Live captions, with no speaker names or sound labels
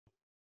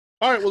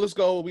All right, well, let's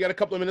go. We got a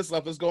couple of minutes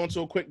left. Let's go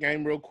into a quick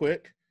game real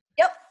quick.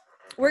 Yep.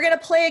 We're going to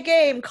play a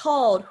game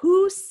called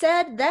Who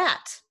Said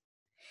That?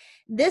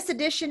 This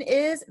edition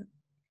is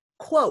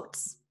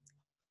quotes.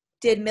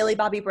 Did Millie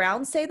Bobby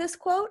Brown say this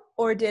quote,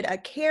 or did a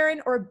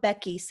Karen or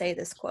Becky say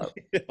this quote?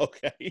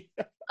 Okay.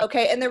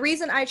 Okay, and the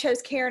reason I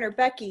chose Karen or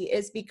Becky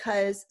is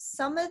because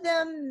some of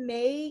them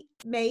may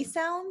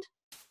sound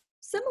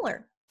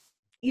similar.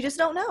 You just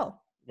don't know.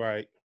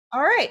 Right.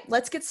 All right,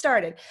 let's get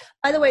started.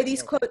 By the way,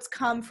 these quotes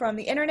come from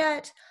the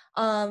internet,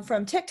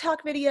 from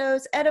TikTok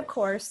videos, and of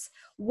course,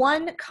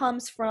 one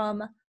comes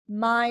from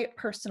my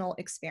personal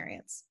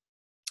experience.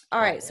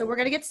 All right, so we're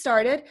going to get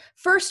started.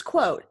 First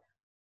quote,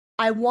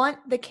 I want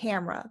the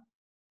camera.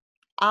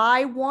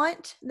 I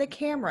want the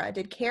camera.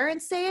 Did Karen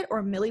say it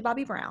or Millie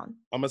Bobby Brown?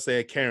 I'm going to say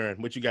it,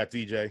 Karen. What you got,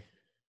 DJ?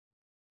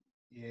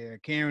 Yeah,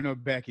 Karen or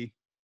Becky.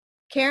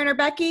 Karen or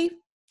Becky?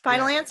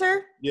 Final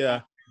answer?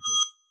 Yeah.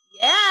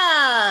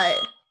 Yeah.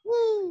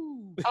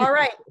 Woo! All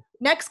right,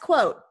 next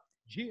quote.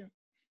 Yeah.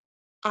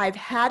 I've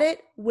had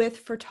it with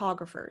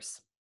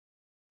photographers.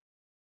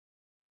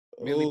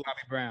 Millie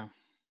Bobby Brown.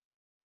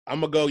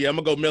 I'm going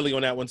to go Millie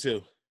on that one,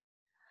 too.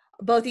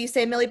 Both of you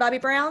say Millie Bobby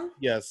Brown?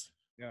 Yes.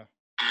 Yeah.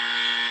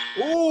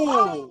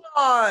 Ooh.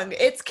 Wrong.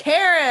 It's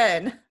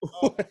Karen.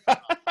 You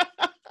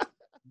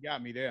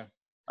got me there.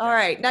 All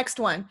right, next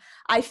one.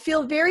 I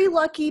feel very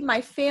lucky.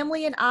 My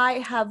family and I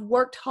have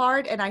worked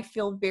hard, and I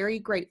feel very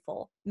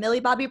grateful.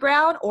 Millie Bobby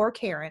Brown or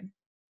Karen?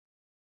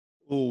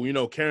 Ooh, you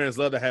know, Karens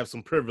love to have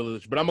some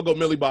privilege, but I'm going to go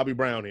Millie Bobby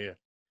Brown here.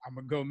 I'm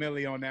going to go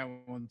Millie on that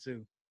one,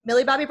 too.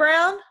 Millie Bobby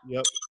Brown?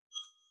 Yep.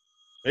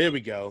 There we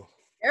go.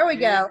 There we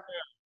go.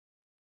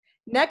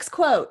 Next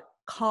quote.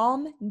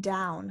 Calm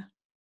down.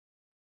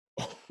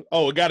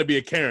 Oh, it got to be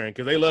a Karen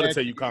because they love to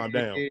tell you calm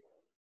down.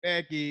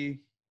 Becky.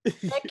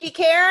 Becky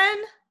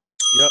Karen?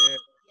 Yep.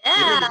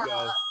 Yeah. There we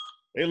go.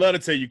 They love to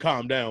tell you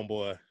calm down,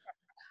 boy.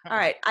 All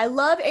right. I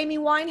love Amy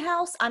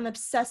Winehouse. I'm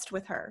obsessed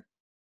with her.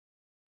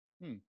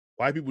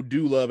 White people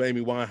do love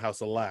Amy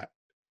Winehouse a lot.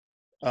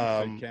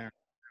 Karen.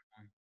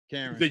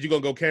 You think you're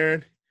going to go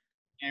Karen?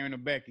 Karen or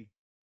Becky?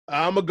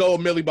 I'm going to go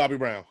Millie Bobby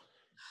Brown.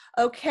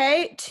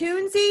 Okay,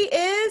 Toonsy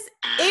is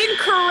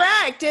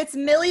incorrect. It's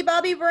Millie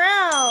Bobby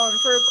Brown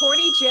for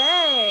Corny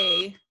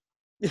J.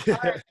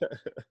 Right.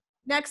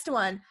 Next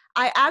one.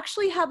 I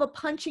actually have a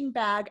punching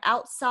bag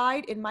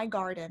outside in my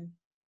garden.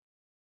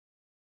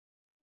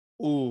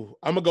 Ooh,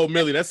 I'm going to go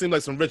Millie. That seems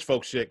like some rich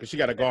folk shit because she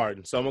got a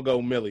garden. So I'm going to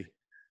go Millie.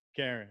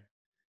 Karen.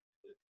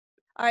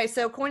 All right,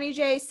 so Corny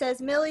J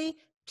says Millie.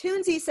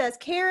 Toonsy says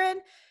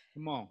Karen.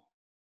 Come on.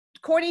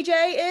 Corny J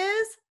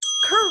is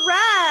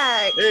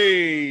correct.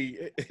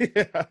 Hey.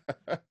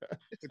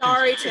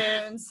 Sorry,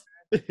 Toons.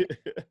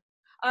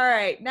 All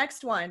right,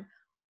 next one.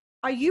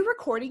 Are you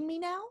recording me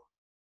now?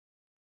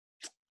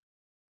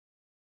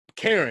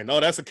 Karen. Oh,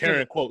 that's a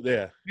Karen quote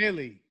there.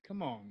 Millie,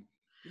 come on.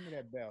 Give me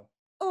that bell.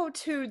 Oh,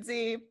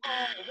 Toonsy.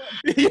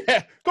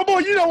 Yeah. Come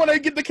on. You know when they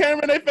get the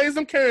camera in their face,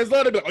 them Karens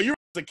love to be like, oh,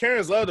 the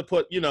Karens love to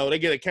put, they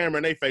get a camera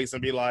in their face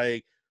and be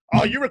like,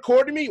 oh, you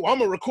recording me? Well, I'm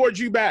going to record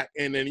you back.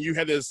 And then you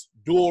have this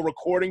dual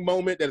recording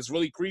moment that is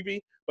really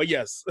creepy. But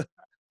yes.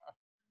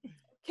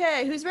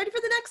 Okay, who's ready for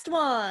the next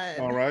one?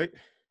 All right.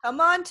 Come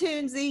on,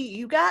 Toonsy.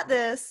 You got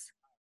this.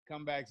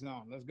 Comeback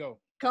zone. Let's go.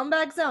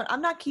 Comeback zone.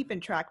 I'm not keeping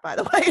track, by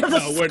the way.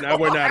 No,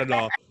 we're not at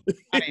all.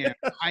 I am.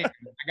 I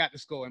got the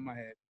score in my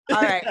head.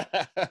 All right.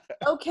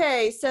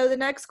 Okay, so the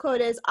next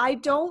quote is, I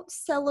don't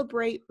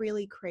celebrate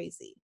really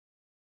crazy.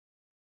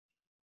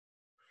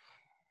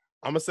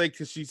 I'm going to say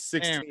because she's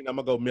 16, I'm going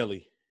to go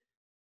Millie.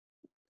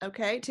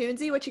 Okay,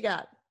 Toonsy, what you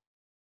got?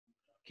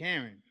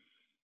 Karen.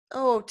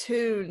 Oh,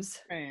 Toons.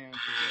 Man.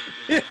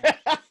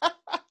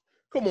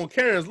 Come on,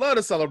 Karens love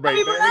to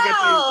celebrate. Bobby Man. They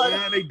got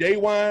Brown. they day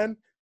wine.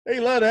 They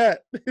love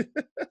that.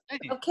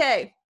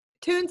 Okay,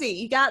 Toonsy,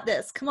 you got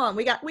this. Come on,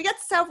 we got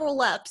several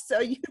left, so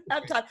you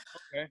have time.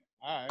 Okay,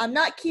 all right. I'm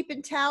not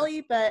keeping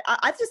tally, but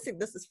I just think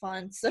this is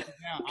fun. So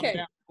okay. I'm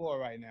down 4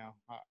 right now.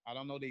 I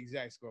don't know the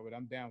exact score, but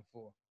I'm down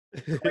 4.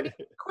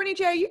 Corny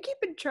J, are you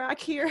keeping track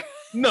here?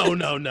 No.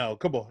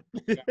 Come on.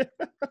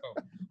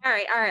 All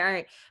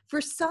right.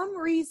 For some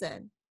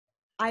reason,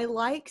 I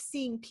like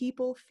seeing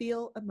people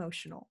feel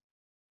emotional.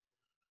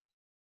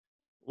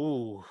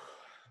 Ooh.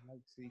 I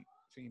like seeing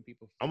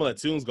people. I'm going to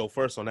let Tunes go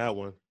first on that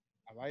one.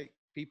 I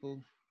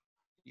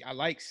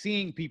like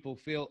seeing people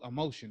feel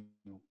emotional.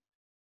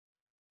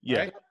 Yeah.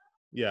 Right?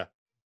 Yeah.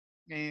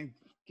 Man,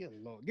 good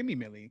Lord. Give me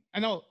Millie. I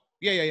know.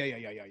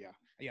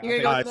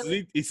 Yeah.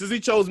 Since he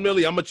chose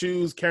Millie, I'm going to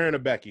choose Karen or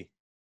Becky.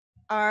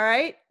 All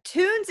right.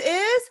 Tunes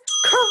is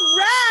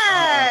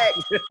correct.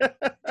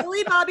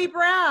 Millie Bobby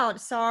Brown.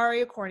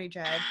 Sorry, Corny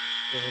J.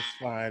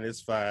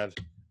 It's fine.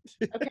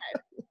 Okay.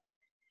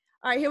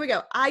 All right, here we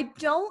go. I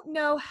don't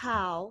know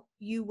how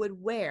you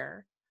would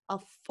wear a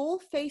full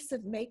face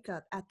of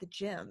makeup at the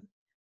gym.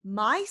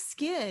 My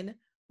skin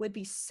would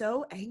be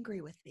so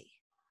angry with me.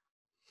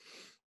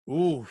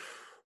 Ooh.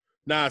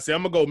 Nah, see,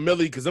 I'm going to go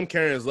Millie because them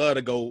Karens love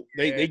to go.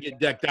 They get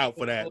decked out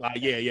for that.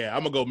 Like, yeah.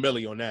 I'm going to go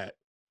Millie on that.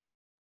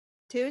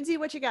 Toonsy,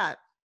 what you got?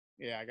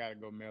 Yeah, I got to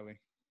go Millie.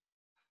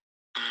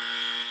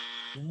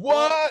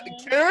 What?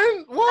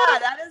 Karen? Yeah,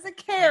 What? that is a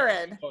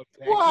Karen. Oh,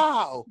 Becky.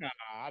 Wow. Nah,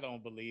 I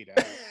don't believe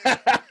that.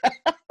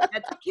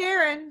 That's a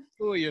Karen.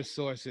 Who are your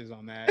sources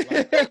on that?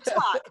 Like,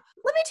 TikTok.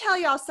 Let me tell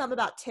y'all something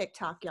about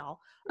TikTok, y'all.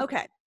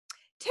 Okay.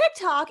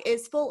 TikTok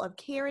is full of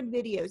Karen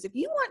videos. If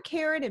you want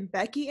Karen and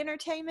Becky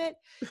entertainment,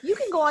 you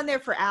can go on there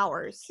for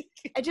hours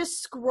and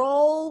just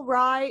scroll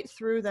right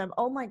through them.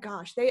 Oh my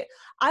gosh.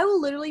 I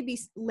will literally be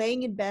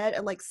laying in bed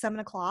at like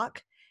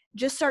 7:00,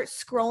 just start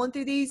scrolling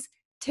through these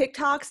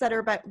TikToks that are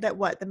about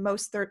the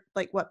most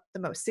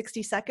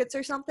 60 seconds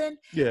or something.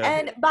 Yeah.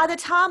 And by the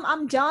time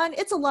I'm done,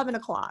 it's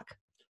 11:00.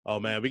 Oh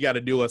man, we got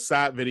to do a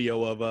side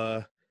video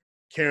of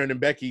Karen and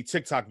Becky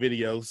TikTok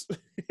videos.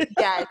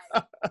 Yes.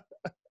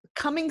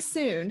 Coming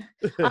soon.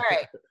 All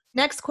right.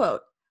 Next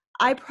quote.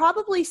 I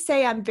probably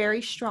say I'm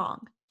very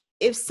strong.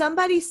 If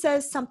somebody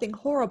says something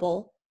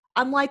horrible,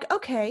 I'm like,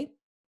 okay,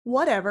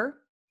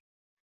 whatever.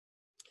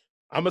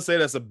 I'm gonna say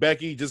that's a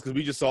Becky just because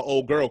we just saw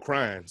old girl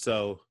crying.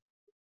 So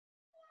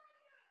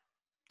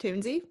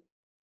Toonsy.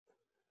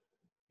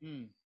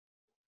 I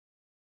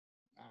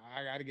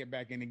got to get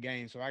back in the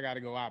game, so I got to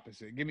go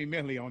opposite. Give me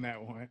Millie on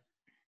that one.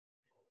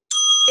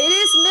 It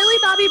is Millie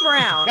Bobby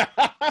Brown.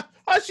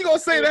 how's she gonna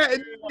say that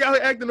and be out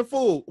here acting a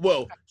fool?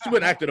 Well, she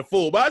wasn't acting a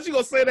fool, but how's she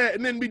gonna say that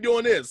and then be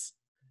doing this?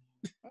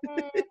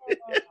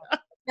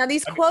 Now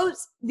these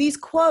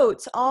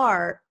quotes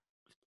are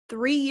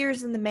 3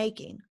 years in the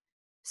making.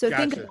 So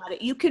think Gotcha. about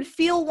it. You could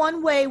feel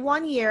one way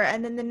one year,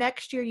 and then the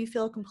next year you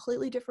feel a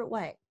completely different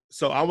way.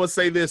 So I want to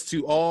say this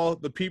to all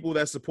the people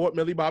that support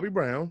Millie Bobby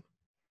Brown,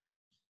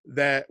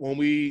 that when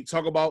we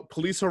talk about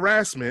police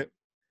harassment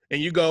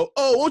and you go,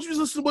 oh, won't you just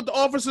listen to what the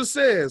officer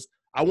says?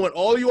 I want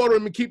all you all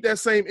to keep that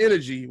same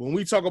energy when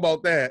we talk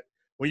about that,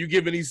 when you're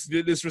giving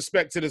this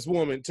respect to this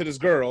woman, to this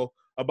girl,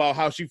 about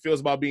how she feels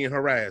about being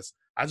harassed.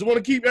 I just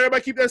want to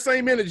everybody keep that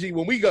same energy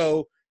when we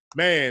go,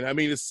 man, I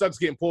mean, it sucks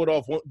getting pulled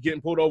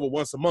over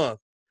once a month.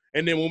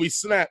 And then when we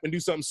snap and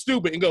do something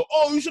stupid and go,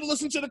 oh, you should have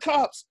listened to the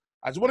cops.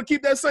 I just want to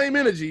keep that same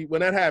energy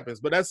when that happens.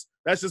 But that's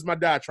just my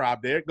diatribe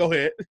there. Go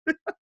ahead.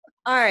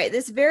 All right.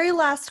 This very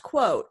last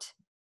quote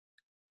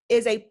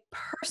is a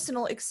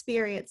personal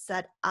experience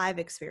that I've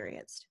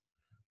experienced.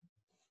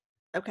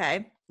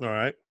 Okay. All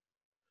right.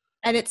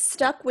 And it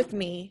stuck with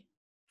me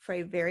for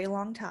a very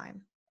long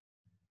time.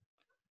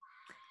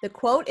 The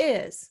quote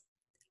is,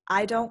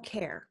 I don't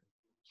care.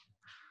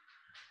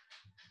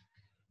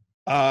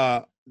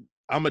 I'm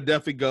going to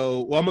definitely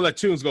go. Well, I'm going to let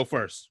Tunes go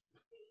first.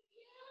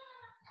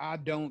 I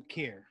don't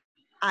care.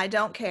 I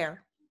don't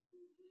care.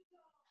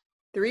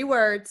 3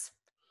 words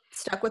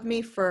stuck with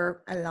me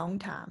for a long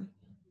time.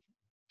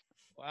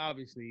 Well,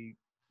 obviously,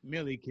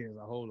 Millie cares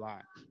a whole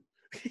lot.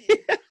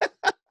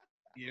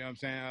 You know what I'm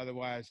saying?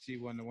 Otherwise, she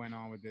wouldn't have went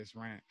on with this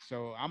rant.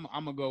 So I'm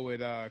gonna go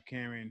with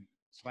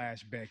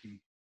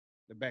Karen/Becky,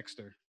 the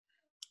Baxter.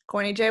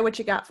 Corny J, what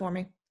you got for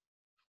me?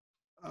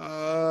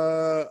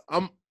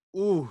 I'm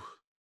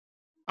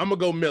gonna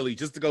go Millie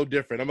just to go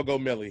different. I'm gonna go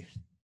Millie.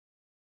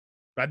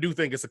 But I do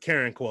think it's a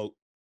Karen quote.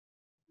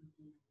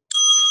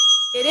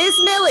 It is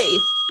Millie.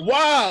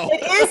 Wow.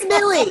 It is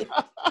Millie.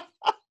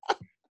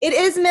 It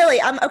is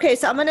Millie. Okay,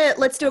 so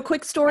let's do a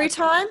quick story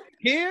time.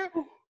 Here,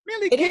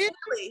 Millie. It is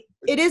Millie.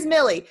 It is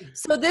Millie.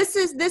 So this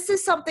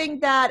is something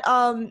that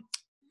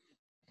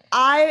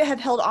I have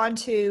held on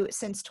to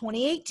since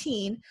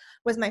 2018.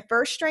 Was my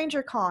first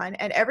Stranger Con,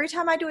 and every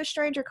time I do a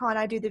Stranger Con,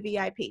 I do the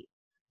VIP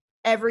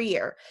every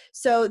year.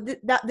 So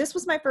this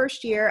was my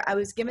first year. I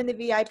was given the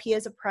VIP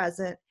as a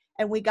present,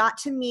 and we got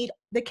to meet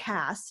the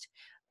cast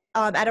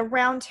at a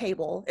round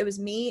table. It was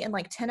me and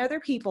like 10 other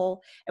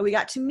people, and we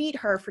got to meet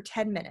her for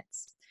 10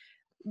 minutes.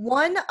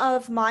 One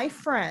of my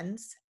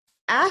friends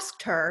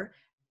asked her,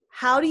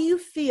 how do you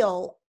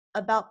feel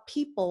about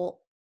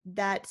people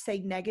that say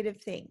negative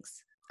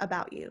things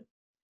about you?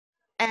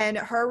 And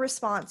her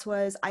response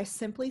was, I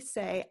simply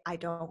say, I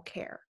don't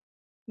care.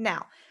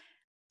 Now,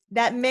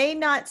 that may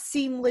not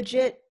seem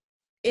legit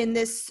in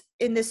this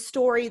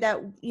story that,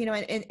 you know,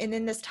 and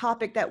in this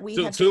topic that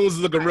we have. Tunes is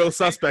looking real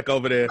suspect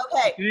over there.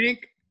 Okay.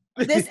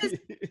 This is,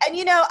 and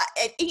you know,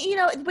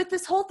 with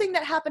this whole thing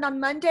that happened on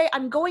Monday,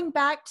 I'm going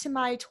back to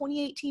my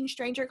 2018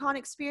 StrangerCon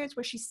experience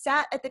where she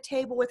sat at the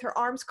table with her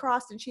arms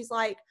crossed and she's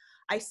like,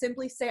 I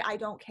simply say, I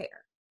don't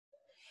care.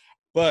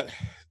 But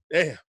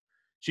damn,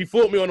 she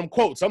fooled me on them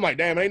quotes. I'm like,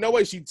 damn, ain't no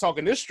way she's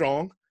talking this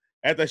strong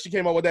after she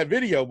came out with that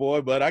video,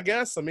 boy. But I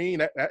guess, I mean,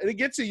 it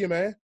gets to you,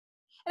 man.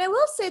 And I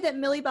will say that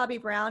Millie Bobby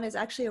Brown is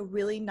actually a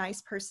really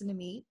nice person to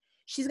meet.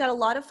 She's got a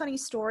lot of funny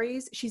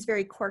stories. She's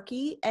very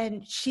quirky,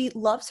 and she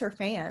loves her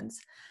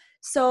fans.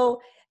 So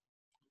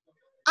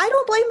I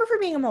don't blame her for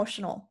being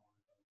emotional.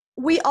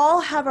 We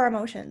all have our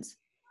emotions.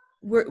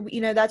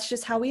 That's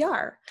just how we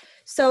are.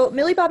 So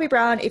Millie Bobby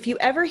Brown, if you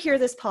ever hear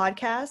this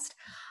podcast,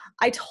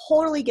 I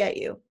totally get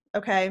you,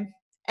 okay?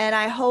 And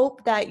I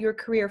hope that your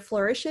career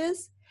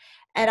flourishes,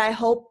 and I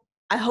hope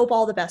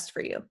all the best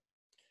for you.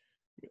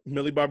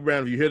 Millie Bobby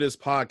Brown, if you hear this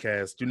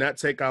podcast, do not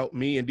take out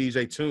me and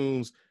DJ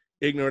Tunes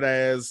ignorant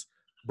ass,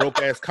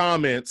 broke ass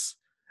comments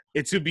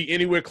and to be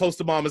anywhere close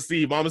to Mama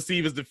Steve. Mama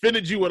Steve has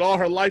defended you with all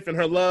her life and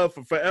her love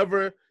for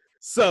forever.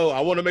 So I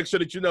want to make sure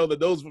that you know that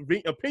those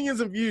opinions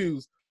and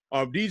views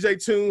are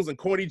DJ Tunes and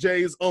Corny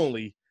J's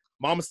only.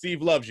 Mama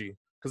Steve loves you,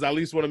 because I at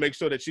least want to make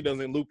sure that she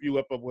doesn't loop you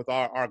up with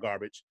our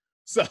garbage.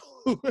 So,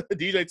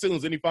 DJ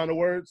Tunes, any final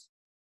words?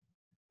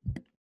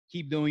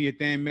 Keep doing your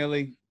thing,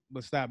 Millie,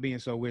 but stop being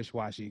so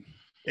wish-washy.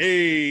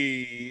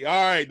 Hey,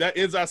 all right. That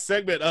ends our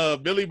segment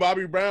of Millie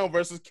Bobby Brown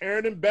versus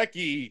Karen and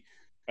Becky.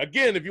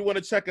 Again, if you want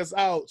to check us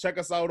out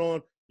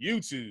on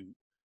YouTube,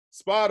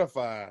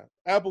 Spotify,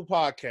 Apple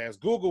Podcasts,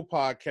 Google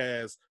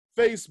Podcasts,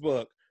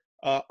 Facebook,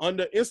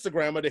 under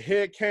Instagram at the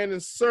Head Cannon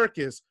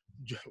Circus.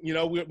 You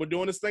know, we're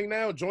doing this thing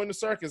now. Join the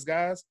circus,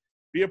 guys.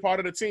 Be a part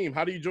of the team.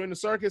 How do you join the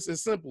circus?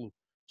 It's simple.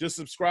 Just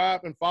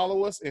subscribe and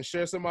follow us and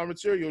share some of our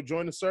material.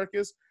 Join the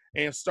circus.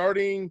 And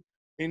starting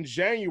in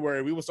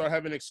January, we will start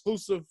having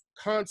exclusive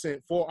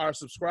content for our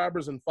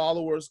subscribers and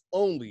followers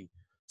only.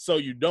 So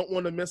you don't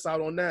want to miss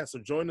out on that. So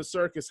join the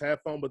circus.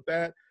 Have fun with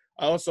that.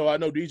 Also, I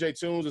know DJ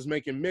Tunes is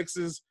making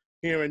mixes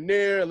here and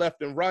there,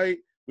 left and right.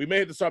 We may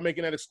have to start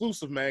making that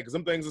exclusive, man, because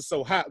them things are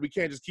so hot. We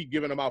can't just keep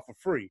giving them out for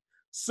free.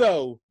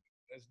 So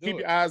keep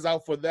your eyes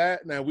out for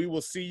that. Now, we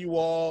will see you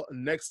all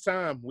next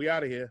time. We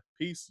out of here.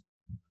 Peace.